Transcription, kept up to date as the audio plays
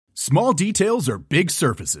Small details are big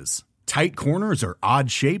surfaces. Tight corners are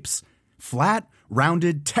odd shapes. Flat,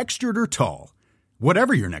 rounded, textured, or tall.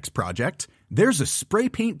 Whatever your next project, there's a spray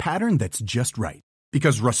paint pattern that's just right.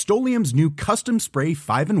 Because Rust-Oleum's new Custom Spray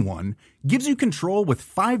 5-in-1 gives you control with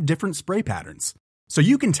 5 different spray patterns. So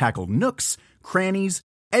you can tackle nooks, crannies,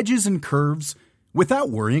 edges, and curves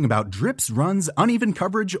without worrying about drips, runs, uneven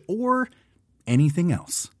coverage, or anything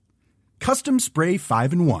else. Custom Spray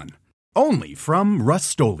 5-in-1. Only from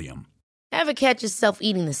Rust-Oleum. Ever catch yourself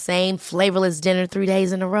eating the same flavorless dinner 3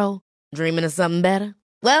 days in a row? Dreaming of something better?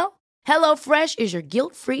 Well, HelloFresh is your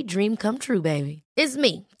guilt-free dream come true, baby. It's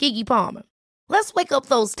me, Keke Palmer. Let's wake up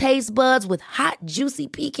those taste buds with hot, juicy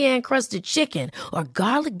pecan-crusted chicken or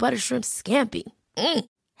garlic butter shrimp scampi.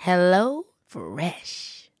 Hello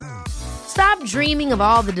Fresh. Stop dreaming of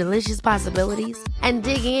all the delicious possibilities and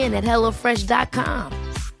dig in at HelloFresh.com.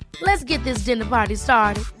 Let's get this dinner party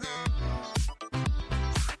started.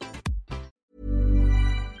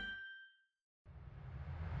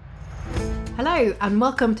 Hello and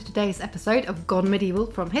welcome to today's episode of Gone Medieval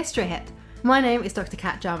from History Hit. My name is Dr.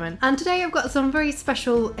 Kat Jarman and today I've got some very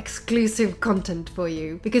special exclusive content for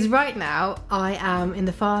you because right now I am in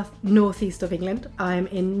the far northeast of England. I'm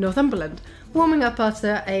in Northumberland, warming up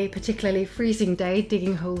after a particularly freezing day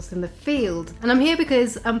digging holes in the field. And I'm here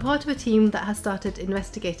because I'm part of a team that has started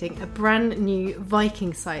investigating a brand new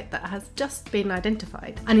Viking site that has just been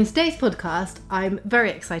identified. And in today's podcast, I'm very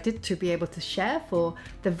excited to be able to share for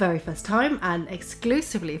the very first time and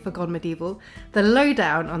exclusively for Gone Medieval the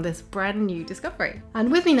lowdown on this brand new discovery.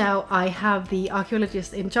 And with me now, I have the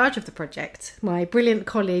archaeologist in charge of the project, my brilliant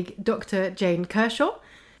colleague, Dr. Jane Kershaw.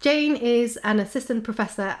 Jane is an assistant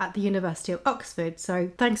professor at the University of Oxford, so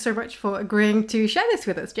thanks so much for agreeing to share this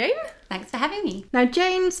with us, Jane. Thanks for having me. Now,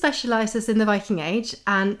 Jane specialises in the Viking Age,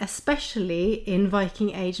 and especially in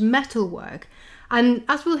Viking Age metalwork. And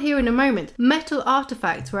as we'll hear in a moment, metal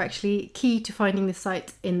artefacts were actually key to finding the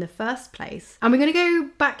site in the first place. And we're going to go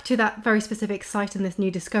back to that very specific site and this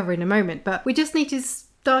new discovery in a moment, but we just need to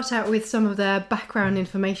start out with some of the background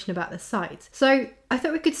information about the site. So I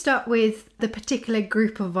thought we could start with the particular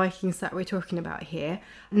group of Vikings that we're talking about here,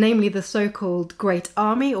 namely the so-called Great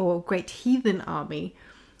Army or Great Heathen Army.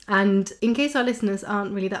 And in case our listeners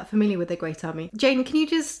aren't really that familiar with the Great Army, Jane, can you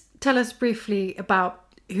just tell us briefly about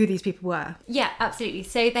who these people were? Yeah, absolutely.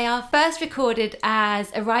 So they are first recorded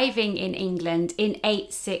as arriving in England in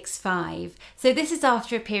 865. So this is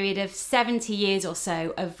after a period of 70 years or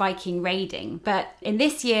so of Viking raiding. But in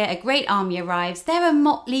this year, a great army arrives. They're a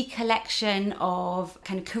motley collection of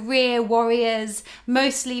kind of career warriors,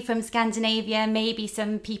 mostly from Scandinavia, maybe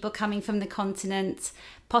some people coming from the continent,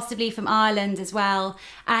 possibly from Ireland as well,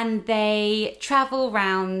 and they travel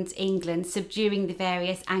around England subduing the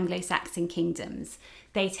various Anglo-Saxon kingdoms.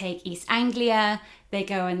 They take East Anglia, they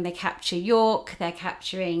go and they capture York, they're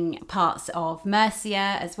capturing parts of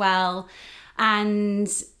Mercia as well. And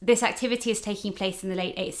this activity is taking place in the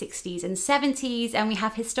late 860s and 70s, and we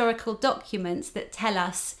have historical documents that tell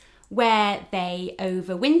us where they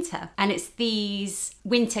overwinter. And it's these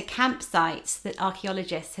winter campsites that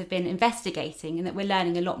archaeologists have been investigating and that we're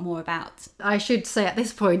learning a lot more about. I should say at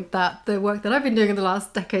this point that the work that I've been doing in the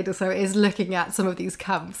last decade or so is looking at some of these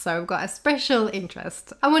camps, so I've got a special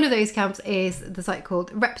interest. And one of those camps is the site called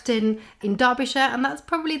Repton in Derbyshire, and that's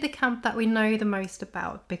probably the camp that we know the most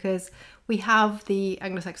about because we have the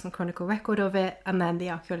Anglo-Saxon Chronicle record of it, and then the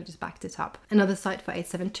archaeologists backed it up. Another site for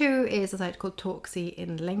 872 is a site called Torksey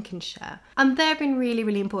in Lincolnshire. And they've been really,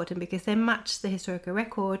 really important because they match the historical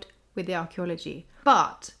record with the archaeology.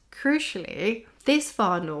 But, crucially, this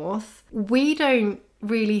far north, we don't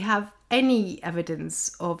really have any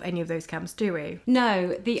evidence of any of those camps, do we?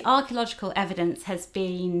 No, the archaeological evidence has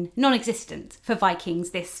been non-existent for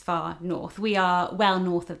Vikings this far north. We are well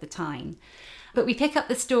north of the Tyne. But we pick up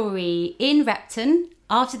the story in Repton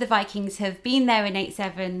after the Vikings have been there in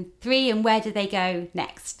 873, and where do they go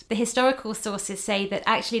next? The historical sources say that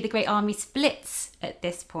actually the Great Army splits at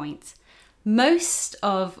this point. Most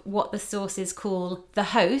of what the sources call the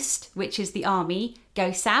host, which is the army,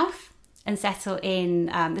 go south and settle in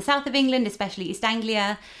the south of England, especially East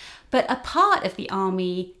Anglia. But a part of the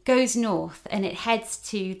army goes north and it heads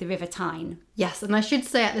to the River Tyne. Yes, and I should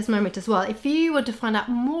say at this moment as well, if you want to find out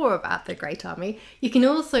more about the Great Army, you can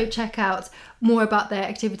also check out more about their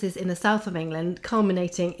activities in the south of England,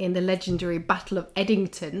 culminating in the legendary Battle of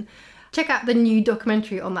Edington. Check out the new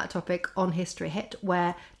documentary on that topic on History Hit,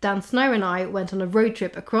 where Dan Snow and I went on a road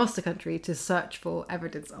trip across the country to search for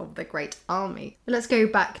evidence of the Great Army. But let's go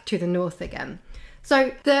back to the north again.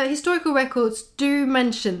 So the historical records do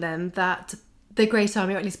mention then that the Great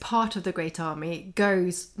Army, or at least part of the Great Army,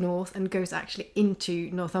 goes north and goes actually into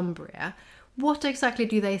Northumbria. What exactly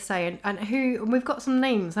do they say? And who? And we've got some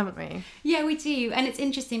names, haven't we? Yeah, we do. And it's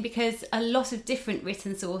interesting because a lot of different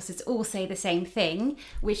written sources all say the same thing,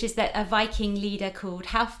 which is that a Viking leader called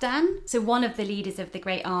Halfdan, so one of the leaders of the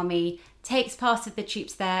Great Army, takes part of the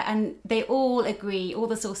troops there, and they all agree, all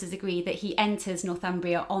the sources agree, that he enters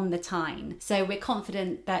Northumbria on the Tyne. So we're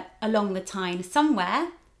confident that along the Tyne somewhere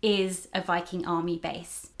is a Viking army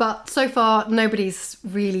base. But so far, nobody's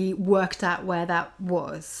really worked out where that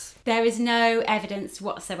was. There is no evidence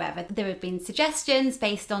whatsoever. There have been suggestions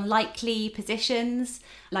based on likely positions,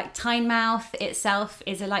 like Tynemouth itself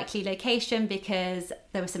is a likely location because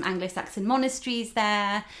there were some Anglo-Saxon monasteries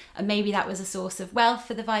there, and maybe that was a source of wealth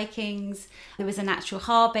for the Vikings. There was a natural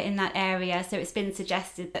harbour in that area, so it's been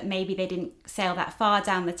suggested that maybe they didn't sail that far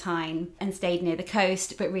down the Tyne and stayed near the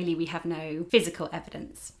coast, but really we have no physical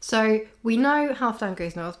evidence. So we know Halfdan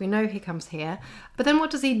goes north, we know he comes here, but then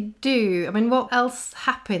what does he do? I mean, what else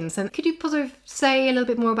happens? And could you sort of say a little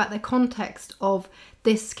bit more about the context of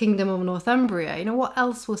this kingdom of Northumbria? You know, what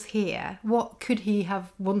else was here? What could he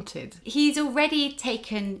have wanted? He's already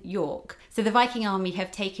taken York. So the Viking army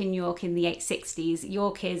have taken York in the 860s.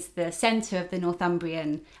 York is the centre of the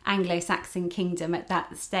Northumbrian Anglo-Saxon kingdom at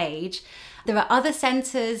that stage. There are other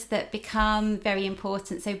centres that become very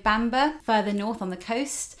important. So Bamber, further north on the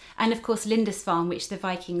coast, and of course Lindisfarne, which the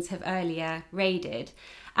Vikings have earlier raided.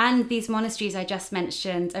 And these monasteries I just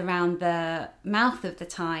mentioned around the mouth of the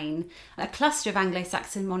Tyne, a cluster of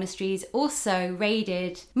Anglo-Saxon monasteries also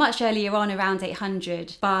raided much earlier on, around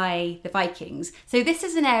 800, by the Vikings. So this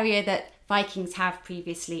is an area that Vikings have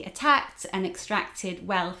previously attacked and extracted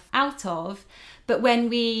wealth out of. But when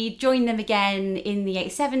we join them again in the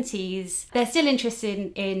 870s, they're still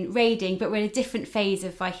interested in raiding, but we're in a different phase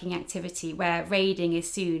of Viking activity where raiding is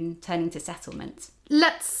soon turning to settlement.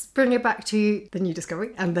 Let's bring it back to the new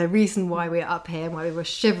discovery and the reason why we're up here and why we were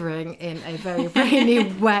shivering in a very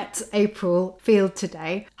rainy, wet April field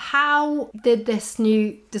today. How did this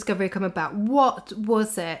new discovery come about? What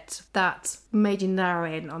was it that made you narrow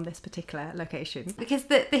in on this particular location? Because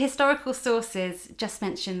the historical sources just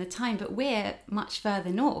mention the Tyne, but we're much further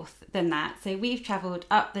north than that. So we've travelled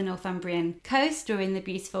up the Northumbrian coast or in the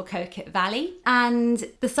beautiful Coquet Valley. And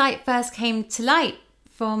the site first came to light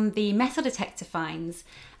from the metal detector finds.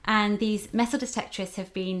 And these metal detectorists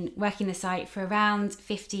have been working the site for around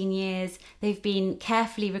 15 years. They've been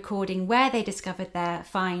carefully recording where they discovered their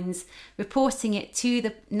finds, reporting it to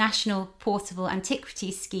the National Portable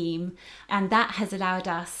Antiquities Scheme, and that has allowed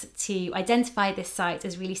us to identify this site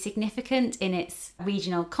as really significant in its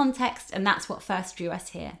regional context, and that's what first drew us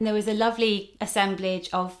here. And there was a lovely assemblage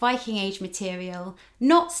of Viking Age material,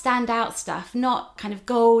 not standout stuff, not kind of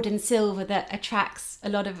gold and silver that attracts a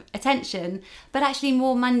lot of attention, but actually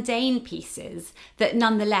more mundane pieces that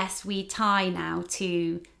nonetheless we tie now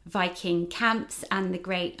to Viking camps and the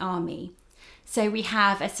Great Army. So we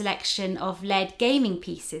have a selection of lead gaming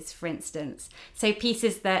pieces, for instance. So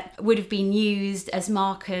pieces that would have been used as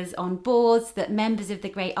markers on boards that members of the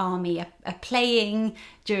Great Army are playing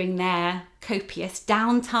during their copious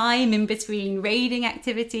downtime in between raiding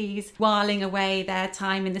activities, whiling away their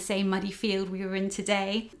time in the same muddy field we were in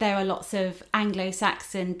today. There are lots of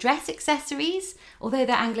Anglo-Saxon dress accessories. Although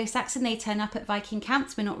they're Anglo-Saxon, they turn up at Viking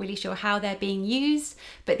camps. We're not really sure how they're being used,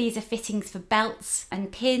 but these are fittings for belts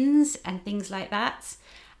and pins and things like that.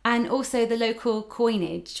 And also the local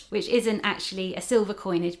coinage, which isn't actually a silver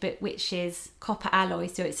coinage, but which is copper alloy.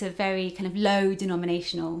 So it's a very kind of low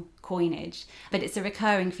denominational coinage, but it's a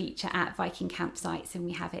recurring feature at Viking campsites, and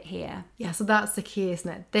we have it here. Yeah, so that's the key, isn't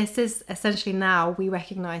it? This is essentially now we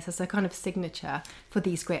recognise as a kind of signature for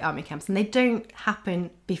these Great Army camps, and they don't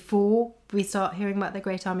happen before we start hearing about the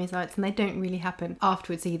Great Army sites, and they don't really happen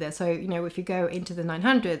afterwards either. So, you know, if you go into the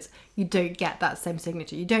 900s, you don't get that same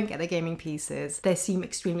signature. You don't get the gaming pieces. They seem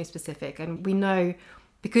extremely specific, and we know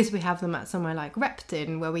because we have them at somewhere like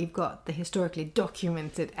Repton, where we've got the historically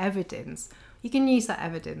documented evidence, you can use that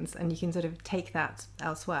evidence and you can sort of take that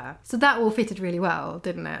elsewhere. So that all fitted really well,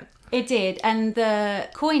 didn't it? It did, and the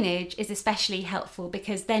coinage is especially helpful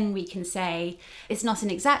because then we can say, it's not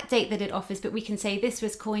an exact date that it offers, but we can say this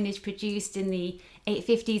was coinage produced in the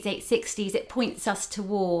 850s, 860s, it points us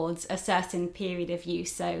towards a certain period of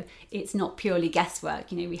use. So it's not purely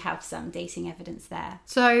guesswork. We have some dating evidence there.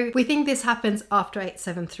 So we think this happens after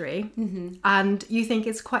 873. And you think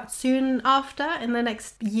it's quite soon after, in the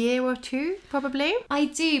next year or two, probably? I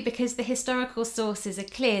do, because the historical sources are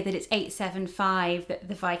clear that it's 875 that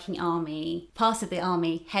the Viking army, part of the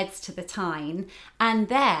army, heads to the Tyne. And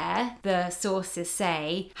there, the sources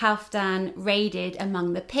say, Halfdan raided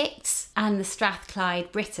among the Picts and the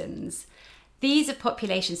Strathclyde Britons. These are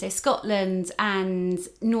populations, so Scotland and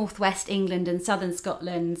northwest England and southern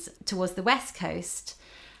Scotland towards the west coast.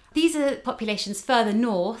 These are populations further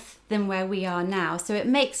north than where we are now. So it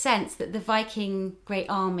makes sense that the Viking Great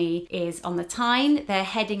Army is on the Tyne. They're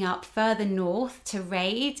heading up further north to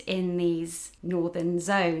raid in these northern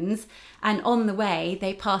zones. And on the way,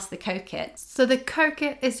 they pass the Coquet. So the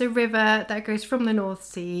Coquet is a river that goes from the North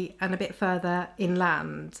Sea and a bit further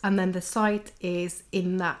inland. And then the site is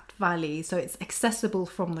in that valley, so it's accessible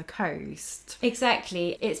from the coast.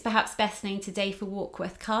 Exactly. It's perhaps best known today for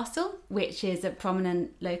Warkworth Castle, which is a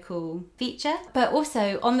prominent local feature. But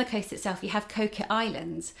also on the coast itself, you have Coquet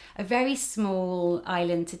Island, a very small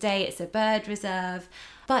island today. It's a bird reserve,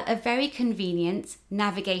 but a very convenient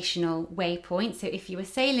navigational waypoint. So if you were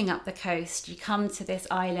sailing up the coast, you come to this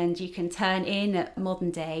island, you can turn in at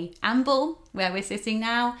modern day Amble, where we're sitting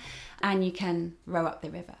now, and you can row up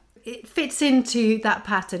the river. It fits into that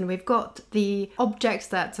pattern. We've got the objects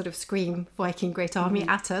that sort of scream Viking Great Army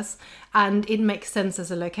at us, and it makes sense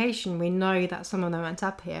as a location. We know that some of them went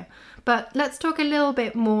up here. But let's talk a little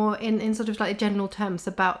bit more in sort of like general terms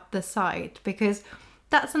about the site, because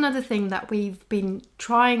that's another thing that we've been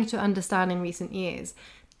trying to understand in recent years.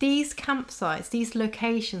 These campsites, these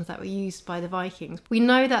locations that were used by the Vikings, we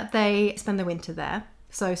know that they spend the winter there.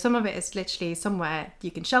 So some of it is literally somewhere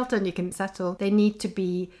you can shelter and you can settle. They need to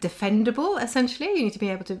be defendable, essentially. You need to be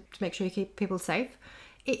able to make sure you keep people safe.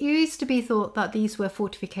 It used to be thought that these were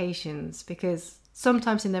fortifications, because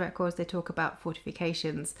sometimes in the records they talk about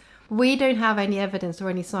fortifications. We don't have any evidence or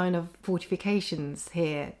any sign of fortifications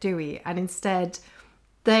here, do we? And instead,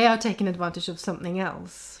 they are taking advantage of something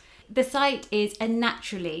else. The site is a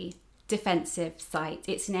naturally defensive site.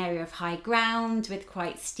 It's an area of high ground with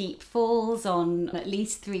quite steep falls on at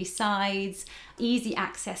least 3 sides, easy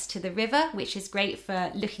access to the river, which is great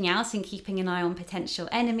for looking out and keeping an eye on potential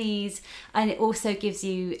enemies, and it also gives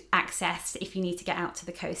you access if you need to get out to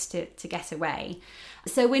the coast to get away.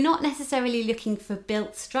 So we're not necessarily looking for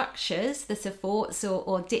built structures, the forts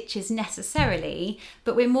or ditches necessarily,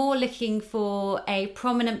 but we're more looking for a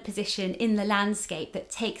prominent position in the landscape that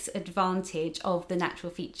takes advantage of the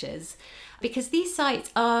natural features. Because these sites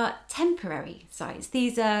are temporary sites.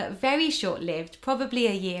 These are very short-lived, probably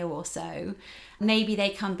a year or so. Maybe they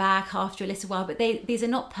come back after a little while, but these are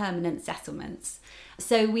not permanent settlements.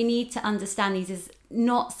 So we need to understand these as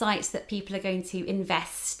not sites that people are going to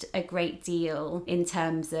invest a great deal in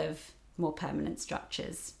terms of more permanent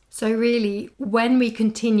structures. So really, when we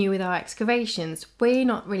continue with our excavations, we're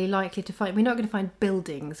not really likely to find, we're not going to find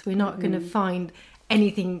buildings. We're not going to find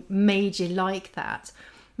anything major like that.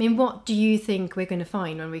 I mean, what do you think we're going to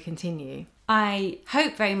find when we continue? I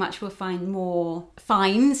hope very much we'll find more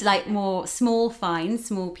finds, like more small finds,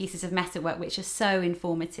 small pieces of metalwork, which are so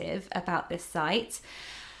informative about this site.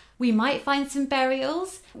 We might find some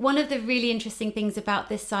burials. One of the really interesting things about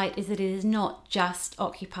this site is that it is not just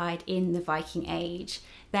occupied in the Viking Age.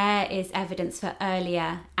 There is evidence for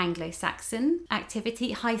earlier Anglo-Saxon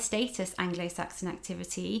activity, high status Anglo-Saxon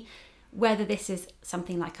activity. Whether this is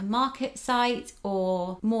something like a market site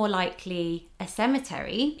or more likely a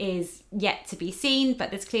cemetery is yet to be seen, but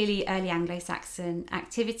there's clearly early Anglo-Saxon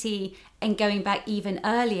activity. And going back even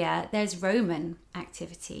earlier, there's Roman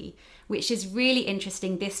activity, which is really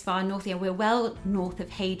interesting this far north. We're well north of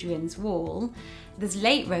Hadrian's Wall. There's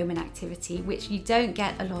late Roman activity, which you don't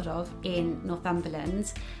get a lot of in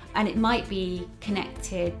Northumberland. And it might be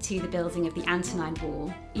connected to the building of the Antonine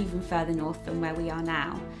Wall, even further north than where we are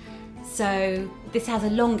now. So this has a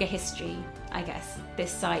longer history, I guess,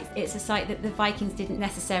 this site. It's a site that the Vikings didn't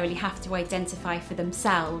necessarily have to identify for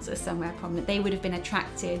themselves as somewhere prominent. They would have been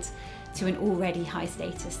attracted to an already high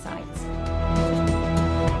status site.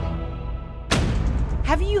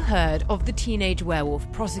 Have you heard of the teenage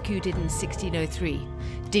werewolf prosecuted in 1603?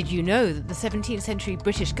 Did you know that the 17th century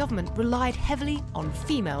British government relied heavily on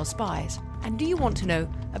female spies? And do you want to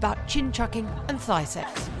know about chin-chucking and thigh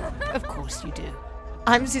sex? Of course you do.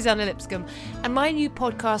 I'm Susanna Lipscomb, and my new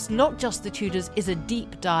podcast, Not Just the Tudors, is a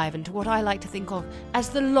deep dive into what I like to think of as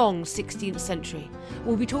the long 16th century.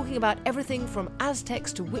 We'll be talking about everything from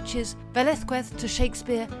Aztecs to witches, Velázquez to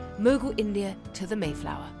Shakespeare, Mughal India to the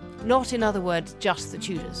Mayflower. Not, in other words, just the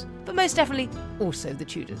Tudors, but most definitely also the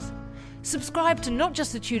Tudors. Subscribe to Not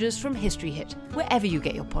Just the Tudors from History Hit, wherever you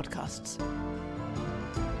get your podcasts.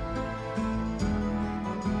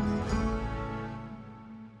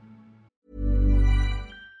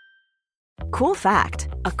 Cool fact,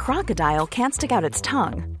 a crocodile can't stick out its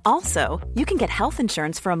tongue. Also, you can get health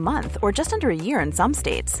insurance for a month or just under a year in some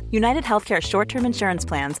states. United Healthcare short-term insurance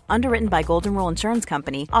plans, underwritten by Golden Rule Insurance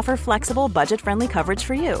Company, offer flexible, budget-friendly coverage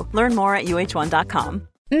for you. Learn more at uh1.com.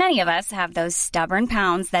 Many of us have those stubborn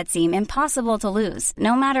pounds that seem impossible to lose,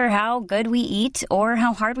 no matter how good we eat or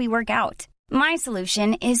how hard we work out. My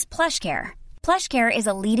solution is PlushCare. PlushCare is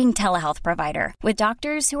a leading telehealth provider with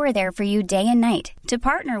doctors who are there for you day and night to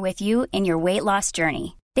partner with you in your weight loss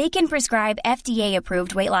journey. They can prescribe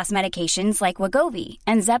FDA-approved weight loss medications like Wegovy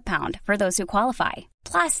and Zepbound for those who qualify.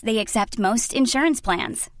 Plus, they accept most insurance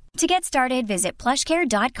plans. To get started, visit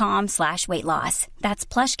plushcare.com/weightloss. That's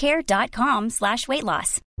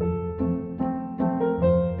plushcare.com/weightloss.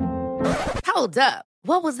 Hold up.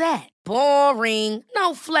 What was that? Boring.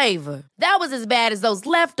 No flavor. That was as bad as those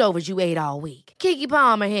leftovers you ate all week. Keke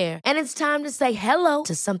Palmer here, and it's time to say hello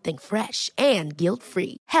to something fresh and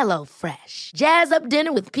guilt-free. Hello Fresh. Jazz up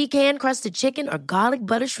dinner with pecan-crusted chicken or garlic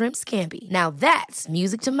butter shrimp scampi. Now that's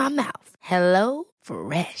music to my mouth. Hello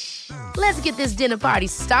Fresh. Let's get this dinner party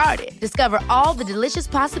started. Discover all the delicious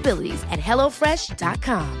possibilities at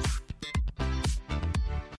hellofresh.com.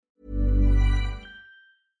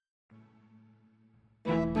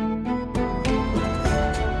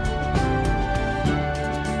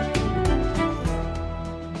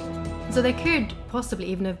 So there could possibly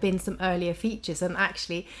even have been some earlier features, and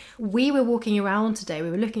actually we were walking around today,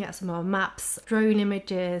 we were looking at some of our maps, drone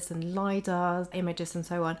images and LiDAR images and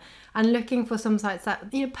so on, and looking for some sites that,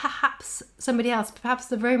 you know, perhaps somebody else, perhaps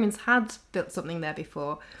the Romans had built something there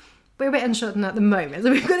before. We're a bit uncertain at the moment,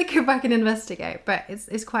 so we've got to go back and investigate, but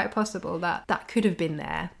it's quite possible that that could have been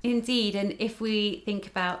there. Indeed, and if we think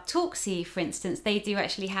about Torksey, for instance, they do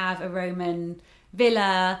actually have a Roman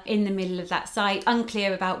villa in the middle of that site.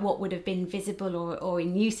 Unclear about what would have been visible or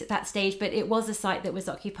in use at that stage, but it was a site that was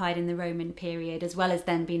occupied in the Roman period, as well as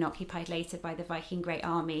then being occupied later by the Viking Great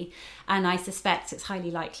Army. And I suspect it's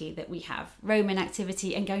highly likely that we have Roman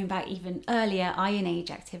activity, and going back even earlier, Iron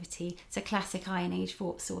Age activity. It's a classic Iron Age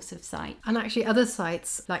sort of site. And actually other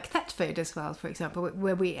sites like Thetford as well, for example,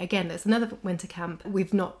 where we, again, there's another winter camp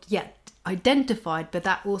we've not yet identified, but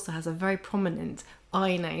that also has a very prominent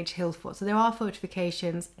Iron Age hill fort. So there are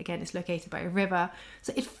fortifications. Again, it's located by a river,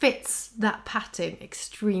 so it fits that pattern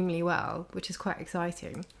extremely well, which is quite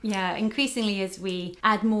exciting. Yeah, increasingly as we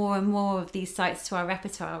add more and more of these sites to our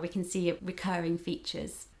repertoire, we can see recurring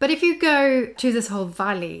features. But if you go to this whole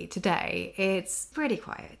valley today, it's pretty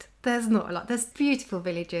quiet. There's not a lot. There's beautiful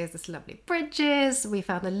villages, there's lovely bridges. We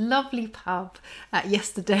found a lovely pub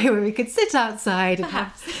yesterday where we could sit outside and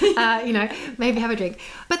have, maybe have a drink.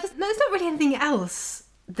 But there's not really anything else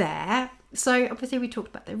there. So obviously we talked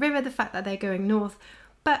about the river, the fact that they're going north.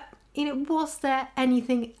 But, you know, was there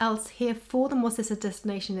anything else here for them? Was this a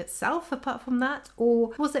destination itself apart from that?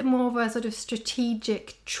 Or was it more of a sort of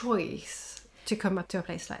strategic choice to come up to a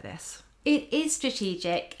place like this? It is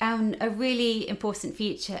strategic, and a really important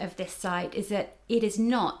feature of this site is that it is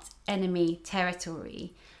not enemy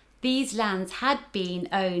territory. These lands had been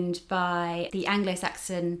owned by the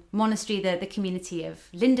Anglo-Saxon monastery, the community of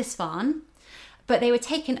Lindisfarne, but they were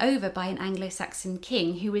taken over by an Anglo-Saxon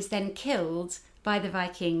king who was then killed by the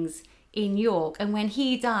Vikings in York. And when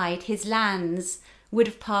he died, his lands would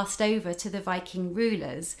have passed over to the Viking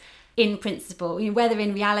rulers. In principle, whether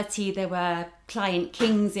in reality there were client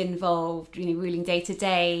kings involved, ruling day to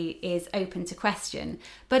day, is open to question.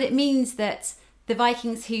 But it means that the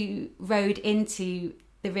Vikings who rode into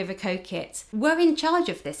the River Coquet were in charge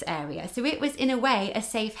of this area. So it was in a way a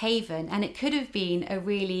safe haven, and it could have been a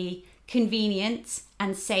really convenient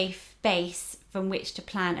and safe base from which to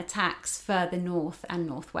plan attacks further north and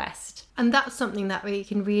northwest. And that's something that we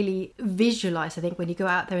can really visualise, I think, when you go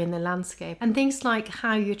out there in the landscape. And things like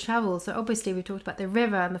how you travel. So obviously we talked about the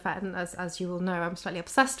river and the fact, and as you all know, I'm slightly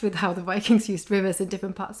obsessed with how the Vikings used rivers in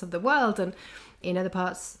different parts of the world. And in other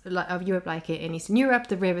parts of Europe, like in Eastern Europe,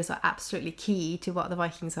 the rivers are absolutely key to what the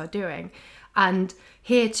Vikings are doing. And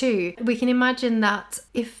here too, we can imagine that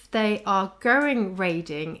if they are going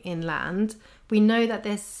raiding inland, we know that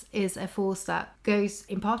this is a force that goes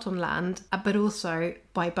in part on land, but also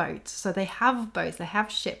by boat. So they have boats, they have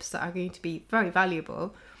ships that are going to be very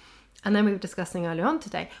valuable. And then we were discussing earlier on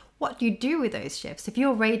today, what do you do with those ships? If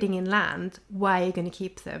you're raiding inland, where are you going to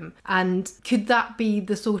keep them? And could that be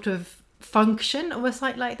the sort of function of a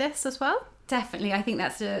site like this as well? Definitely. I think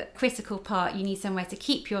that's a critical part. You need somewhere to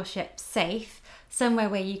keep your ships safe, somewhere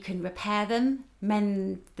where you can repair them,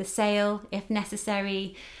 mend the sail if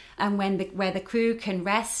necessary, and where the crew can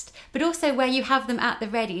rest, but also where you have them at the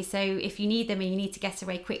ready. So if you need them and you need to get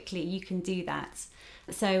away quickly, you can do that.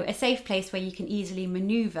 So a safe place where you can easily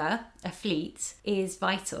manoeuvre a fleet is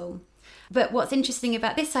vital. But what's interesting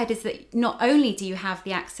about this side is that not only do you have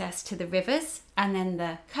the access to the rivers and then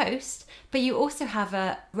the coast, but you also have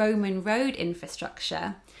a Roman road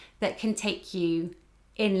infrastructure that can take you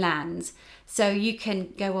inland. So you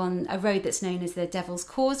can go on a road that's known as the Devil's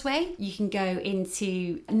Causeway. You can go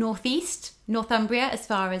into northeast Northumbria as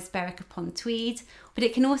far as Berwick upon Tweed, but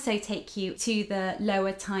it can also take you to the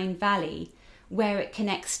lower Tyne Valley, where it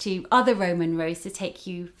connects to other Roman roads to take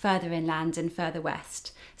you further inland and further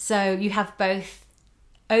west. So you have both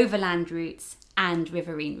overland routes and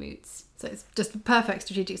riverine routes. So it's just perfect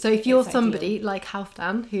strategic. So if you're somebody like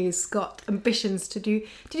Halfdan who's got ambitions to do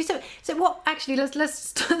so what actually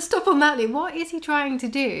let's stop on that. What is he trying to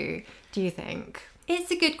do you think? It's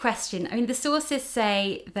a good question. I mean, the sources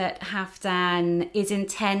say that Halfdan is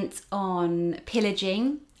intent on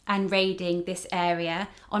pillaging and raiding this area,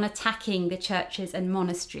 on attacking the churches and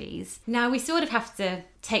monasteries. Now, we sort of have to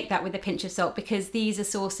take that with a pinch of salt because these are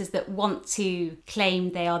sources that want to claim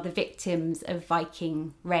they are the victims of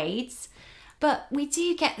Viking raids. But we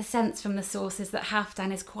do get the sense from the sources that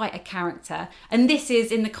Halfdan is quite a character. And this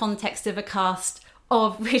is in the context of a cast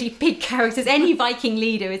of really big characters. Any Viking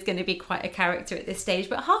leader is going to be quite a character at this stage.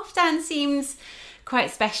 But Halfdan seems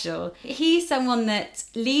quite special. He's someone that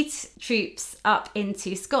leads troops up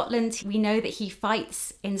into Scotland. We know that he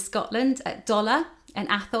fights in Scotland at Dollar and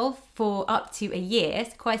Athol for up to a year,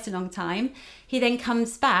 quite a long time. He then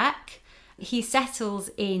comes back, he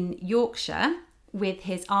settles in Yorkshire with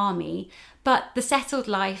his army, but the settled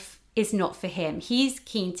life is not for him. He's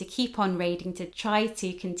keen to keep on raiding, to try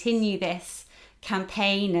to continue this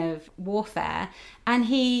campaign of warfare, and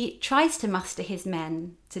he tries to muster his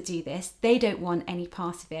men to do this. They don't want any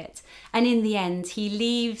part of it, and in the end he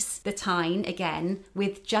leaves the Tyne again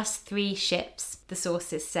with just 3 ships, the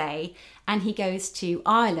sources say, and he goes to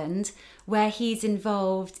Ireland, where he's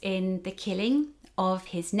involved in the killing of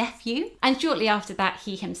his nephew, and shortly after that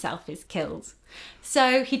he himself is killed.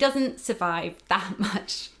 So he doesn't survive that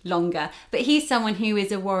much longer, but he's someone who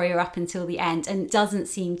is a warrior up until the end and doesn't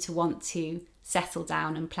seem to want to settle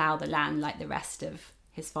down and plough the land like the rest of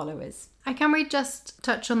his followers. And can we just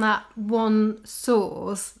touch on that one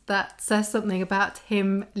source that says something about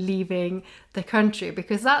him leaving the country?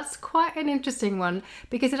 Because that's quite an interesting one,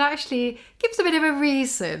 because it actually gives a bit of a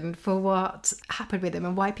reason for what happened with him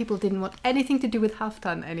and why people didn't want anything to do with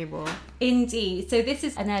Halfdan anymore. Indeed. So this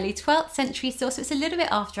is an early 12th century source, so it's a little bit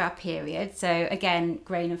after our period. So again,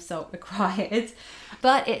 grain of salt required.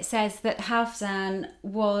 But it says that Halfdan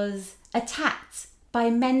was attacked by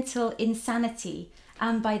mental insanity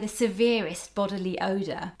and by the severest bodily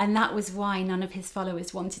odour. And that was why none of his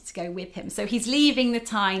followers wanted to go with him. So he's leaving the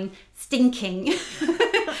Tyne stinking,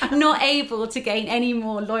 not able to gain any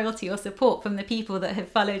more loyalty or support from the people that have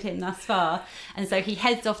followed him thus far. And so he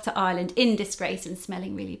heads off to Ireland in disgrace and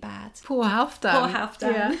smelling really bad. Poor Halfdan. Poor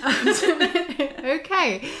Halfdan. Yeah, absolutely.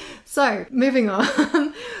 Okay, so moving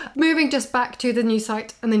on. Moving just back to the new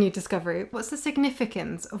site and the new discovery. What's the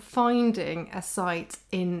significance of finding a site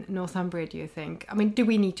in Northumbria, do you think? I mean, do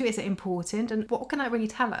we need to? Is it important? And what can that really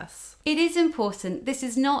tell us? It is important. This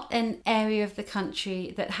is not an area of the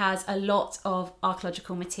country that has a lot of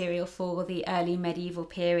archaeological material for the early medieval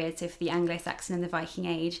periods of the Anglo-Saxon and the Viking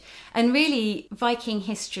Age. And really, Viking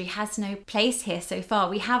history has no place here so far.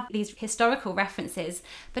 We have these historical references,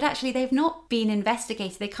 but actually they've not been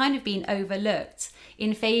investigated. They've kind of been overlooked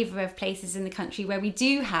in favour of places in the country where we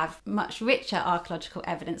do have much richer archaeological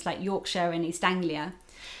evidence, like Yorkshire and East Anglia.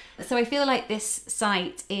 So I feel like this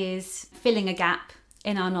site is filling a gap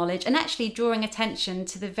in our knowledge and actually drawing attention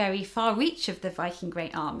to the very far reach of the Viking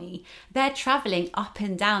Great Army. They're travelling up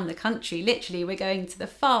and down the country. Literally, we're going to the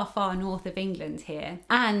far, far north of England here.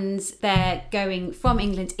 And they're going from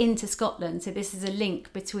England into Scotland. So this is a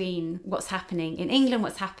link between what's happening in England,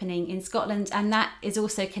 what's happening in Scotland, and that is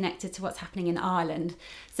also connected to what's happening in Ireland.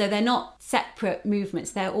 So they're not separate movements.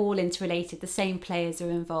 They're all interrelated. The same players are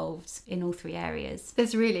involved in all 3 areas.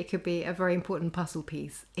 This really could be a very important puzzle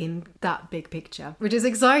piece in that big picture, which is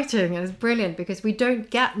exciting and it's brilliant because we don't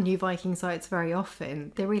get new Viking sites very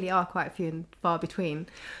often. There really are quite a few and far between.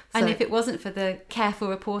 And if it wasn't for the careful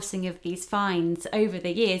reporting of these finds over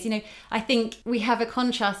the years, I think we have a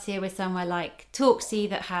contrast here with somewhere like Torksey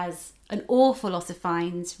that has an awful lot of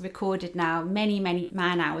finds recorded now, many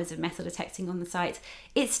man hours of metal detecting on the site.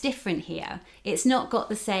 It's different here. It's not got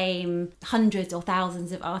the same hundreds or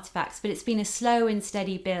thousands of artifacts, but it's been a slow and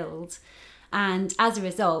steady build. And as a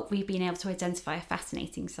result, we've been able to identify a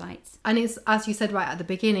fascinating site. And it's, as you said right at the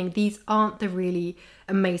beginning, these aren't the really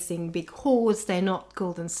amazing big hoards. They're not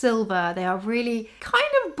gold and silver. They are really kind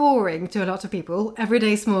of boring to a lot of people,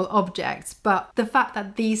 everyday small objects. But the fact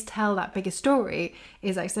that these tell that bigger story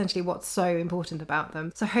is essentially what's so important about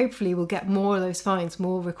them. So hopefully we'll get more of those finds,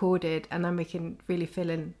 more recorded, and then we can really fill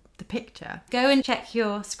in the picture. Go and check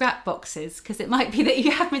your scrap boxes, because it might be that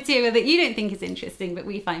you have material that you don't think is interesting but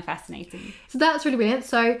we find fascinating. So that's really brilliant.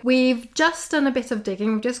 So we've just done a bit of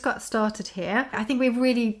digging. We've just got started here. I think we're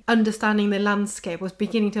really understanding the landscape, was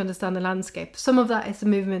beginning to understand the landscape. Some of that is the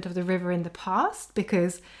movement of the river in the past,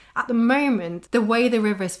 because at the moment the way the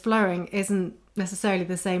river is flowing isn't necessarily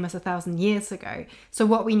the same as 1,000 years ago. So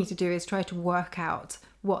what we need to do is try to work out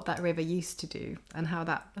what that river used to do and how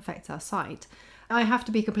that affects our site. I have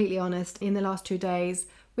to be completely honest, in the last 2 days,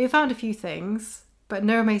 we found a few things, but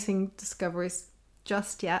no amazing discoveries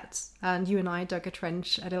just yet. And you and I dug a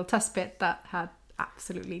trench, a little test pit that had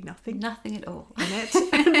absolutely nothing at all in it,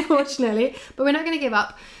 unfortunately. But we're not going to give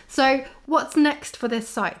up. So what's next for this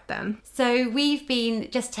site then? So we've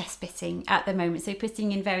been just test pitting at the moment, so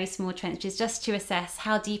putting in very small trenches just to assess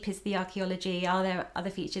how deep is the archaeology, are there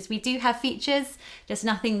other features. We do have features, just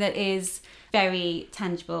nothing that is very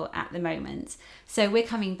tangible at the moment. So we're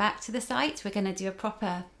coming back to the site. We're going to do a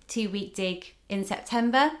proper 2-week dig in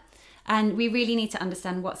September, and we really need to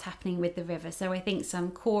understand what's happening with the river. So I think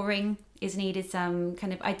some coring is needed, some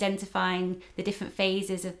kind of identifying the different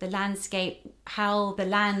phases of the landscape, how the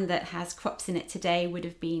land that has crops in it today would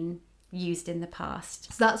have been used in the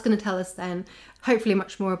past. So that's going to tell us then hopefully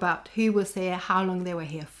much more about who was here, how long they were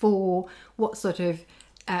here for, what sort of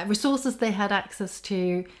resources they had access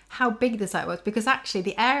to, how big the site was, because actually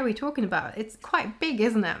the area we're talking about, it's quite big,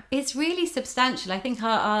 isn't it? It's really substantial. I think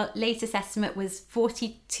our latest estimate was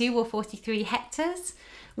 42 or 43 hectares,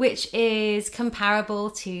 which is comparable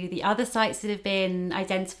to the other sites that have been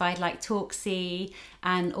identified, like Torksey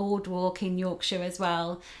and Aldwalk in Yorkshire as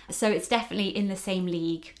well. So it's definitely in the same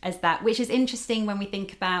league as that, which is interesting when we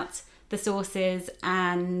think about the sources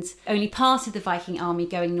and only part of the Viking army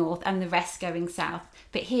going north and the rest going south.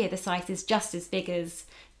 But here the site is just as big as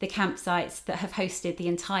the campsites that have hosted the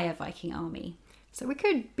entire Viking army. So we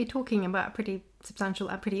could be talking about a pretty substantial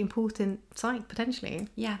and pretty important site potentially.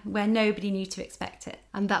 Yeah, where nobody knew to expect it.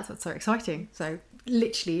 And that's what's so exciting. So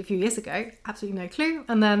literally a few years ago, absolutely no clue.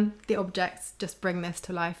 And then the objects just bring this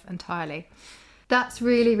to life entirely. That's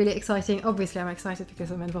really, really exciting. Obviously, I'm excited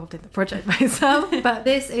because I'm involved in the project myself, but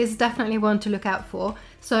this is definitely one to look out for.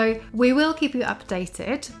 So we will keep you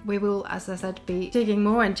updated. We will, as I said, be digging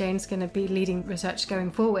more, and Jane's going to be leading research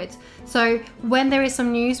going forward. So when there is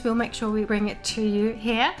some news, we'll make sure we bring it to you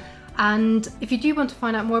here. And if you do want to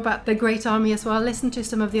find out more about the Great Army as well, listen to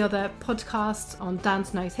some of the other podcasts on Dan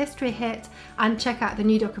Snow's History Hit, and check out the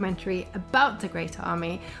new documentary about the Great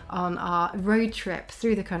Army on our road trip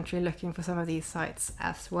through the country looking for some of these sites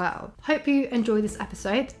as well. Hope you enjoyed this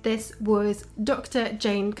episode. This was Dr.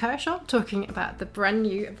 Jane Kershaw talking about the brand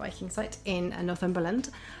new Viking site in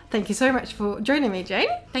Northumberland. Thank you so much for joining me, Jane.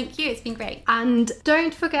 Thank you, it's been great. And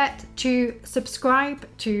don't forget to subscribe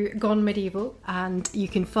to Gone Medieval, and you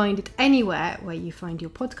can find it anywhere where you find your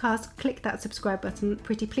podcast. Click that subscribe button,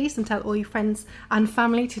 pretty please, and tell all your friends and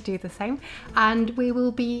family to do the same. And we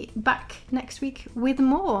will be back next week with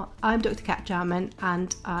more. I'm Dr. Kat Jarman,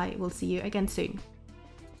 and I will see you again soon.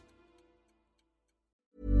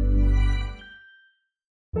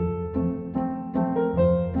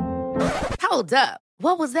 Hold up.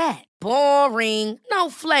 What was that? Boring. No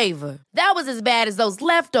flavor. That was as bad as those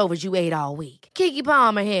leftovers you ate all week. Keke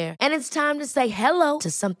Palmer here, and it's time to say hello to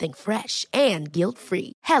something fresh and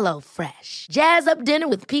guilt-free. Hello Fresh. Jazz up dinner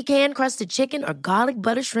with pecan-crusted chicken or garlic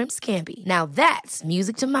butter shrimp scampi. Now that's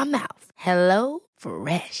music to my mouth. Hello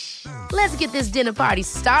Fresh. Let's get this dinner party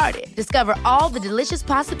started. Discover all the delicious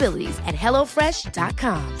possibilities at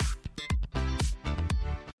HelloFresh.com.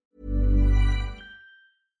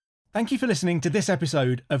 Thank you for listening to this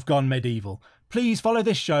episode of Gone Medieval. Please follow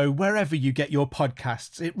this show wherever you get your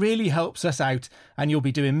podcasts. It really helps us out, and you'll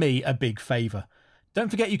be doing me a big favour. Don't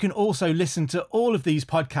forget you can also listen to all of these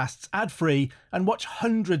podcasts ad-free and watch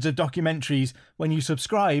hundreds of documentaries when you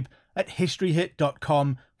subscribe at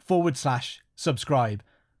historyhit.com/subscribe.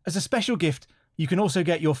 As a special gift, you can also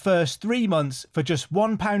get your first 3 months for just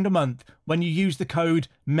 £1 a month when you use the code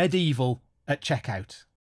MEDIEVAL at checkout.